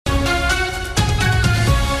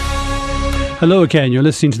Hello again, you're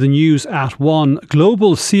listening to the news at 1.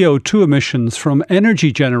 Global CO2 emissions from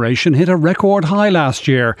energy generation hit a record high last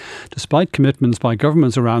year, despite commitments by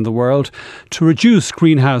governments around the world to reduce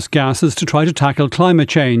greenhouse gases to try to tackle climate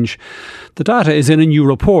change. The data is in a new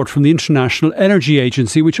report from the International Energy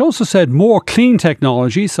Agency, which also said more clean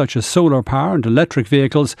technologies such as solar power and electric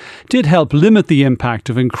vehicles did help limit the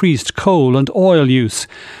impact of increased coal and oil use.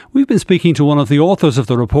 We've been speaking to one of the authors of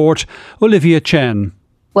the report, Olivia Chen.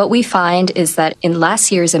 What we find is that in last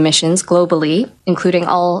year's emissions globally, including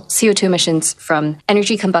all CO2 emissions from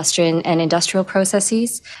energy combustion and industrial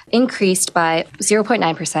processes, increased by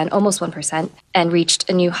 0.9%, almost 1%, and reached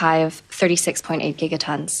a new high of 36.8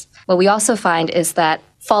 gigatons. What we also find is that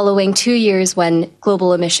following 2 years when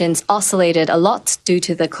global emissions oscillated a lot due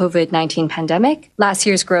to the COVID-19 pandemic, last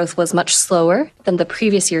year's growth was much slower than the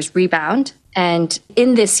previous year's rebound. And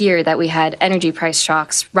in this year that we had energy price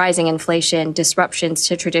shocks, rising inflation, disruptions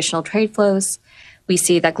to traditional trade flows, we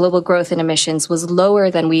see that global growth in emissions was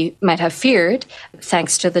lower than we might have feared,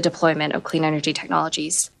 thanks to the deployment of clean energy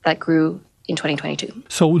technologies that grew in 2022.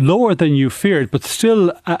 So lower than you feared, but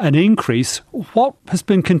still an increase. What has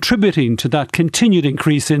been contributing to that continued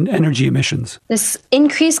increase in energy emissions? This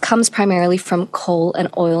increase comes primarily from coal and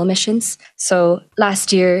oil emissions. So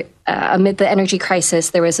last year, amid the energy crisis,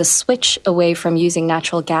 there was a switch away from using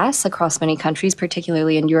natural gas across many countries,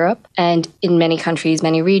 particularly in Europe. And in many countries,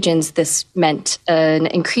 many regions, this meant an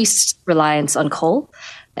increased reliance on coal.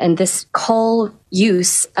 And this coal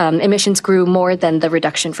use, emissions grew more than the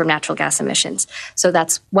reduction from natural gas emissions. So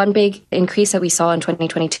that's one big increase that we saw in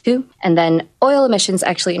 2022. And then oil emissions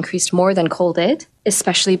actually increased more than coal did,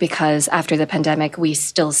 especially because after the pandemic, we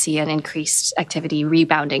still see an increased activity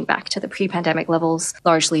rebounding back to the pre-pandemic levels,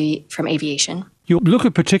 largely from aviation. You look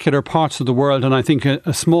at particular parts of the world, and I think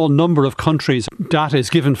a small number of countries, data is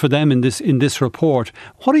given for them in this report.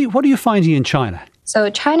 What are you finding in China? So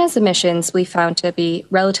China's emissions we found to be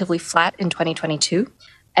relatively flat in 2022.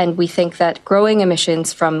 And we think that growing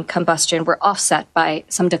emissions from combustion were offset by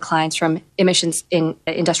some declines from emissions in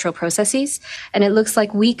industrial processes. And it looks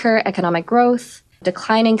like weaker economic growth,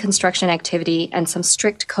 declining construction activity, and some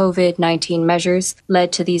strict COVID-19 measures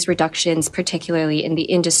led to these reductions, particularly in the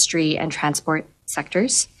industry and transport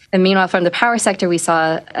sectors. And meanwhile, from the power sector, we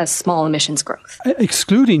saw a small emissions growth.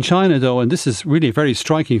 Excluding China, though, and this is really a very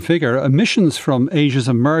striking figure, emissions from Asia's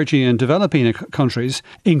emerging and developing countries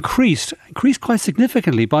increased quite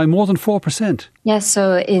significantly by more than 4%. Yes,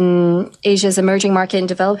 so in Asia's emerging market and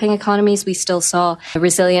developing economies, we still saw a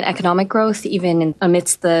resilient economic growth, even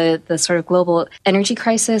amidst the sort of global energy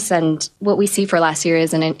crisis. And what we see for last year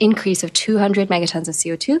is an increase of 200 megatons of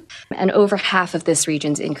CO2. And over half of this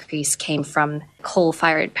region's increase came from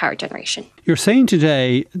coal-fired power generation. You're saying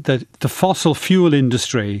today that the fossil fuel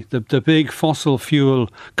industry, the big fossil fuel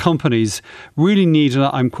companies really need, and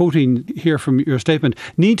I'm quoting here from your statement,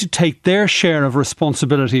 need to take their share of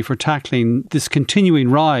responsibility for tackling this continuing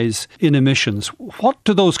rise in emissions. What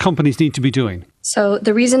do those companies need to be doing? So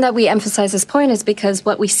the reason that we emphasize this point is because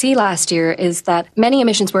what we see last year is that many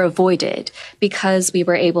emissions were avoided because we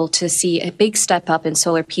were able to see a big step up in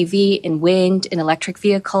solar PV, in wind, in electric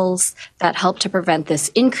vehicles that helped to prevent this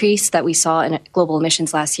increase that we saw in global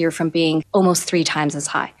emissions last year from being almost 3 times as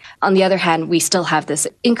high. On the other hand, we still have this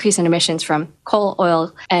increase in emissions from coal,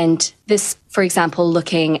 oil, and this, for example,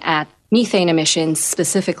 looking at methane emissions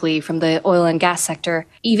specifically from the oil and gas sector,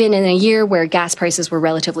 even in a year where gas prices were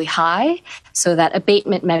relatively high, so that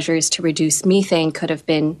abatement measures to reduce methane could have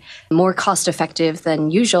been more cost effective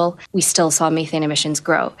than usual, we still saw methane emissions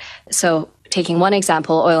grow. So taking one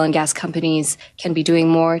example, oil and gas companies can be doing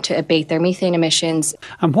more to abate their methane emissions.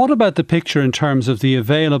 And what about the picture in terms of the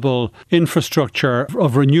available infrastructure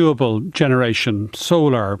of renewable generation,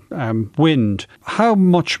 solar, wind? How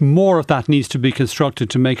much more of that needs to be constructed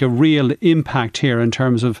to make a real impact here in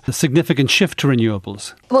terms of the significant shift to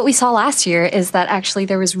renewables? What we saw last year is that actually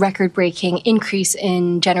there was record-breaking increase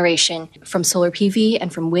in generation from solar PV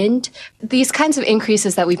and from wind. These kinds of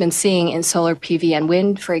increases that we've been seeing in solar PV and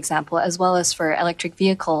wind, for example, as well as for electric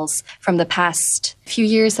vehicles from the past few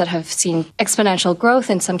years that have seen exponential growth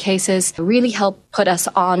in some cases, really help put us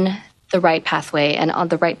on the right pathway and on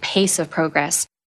the right pace of progress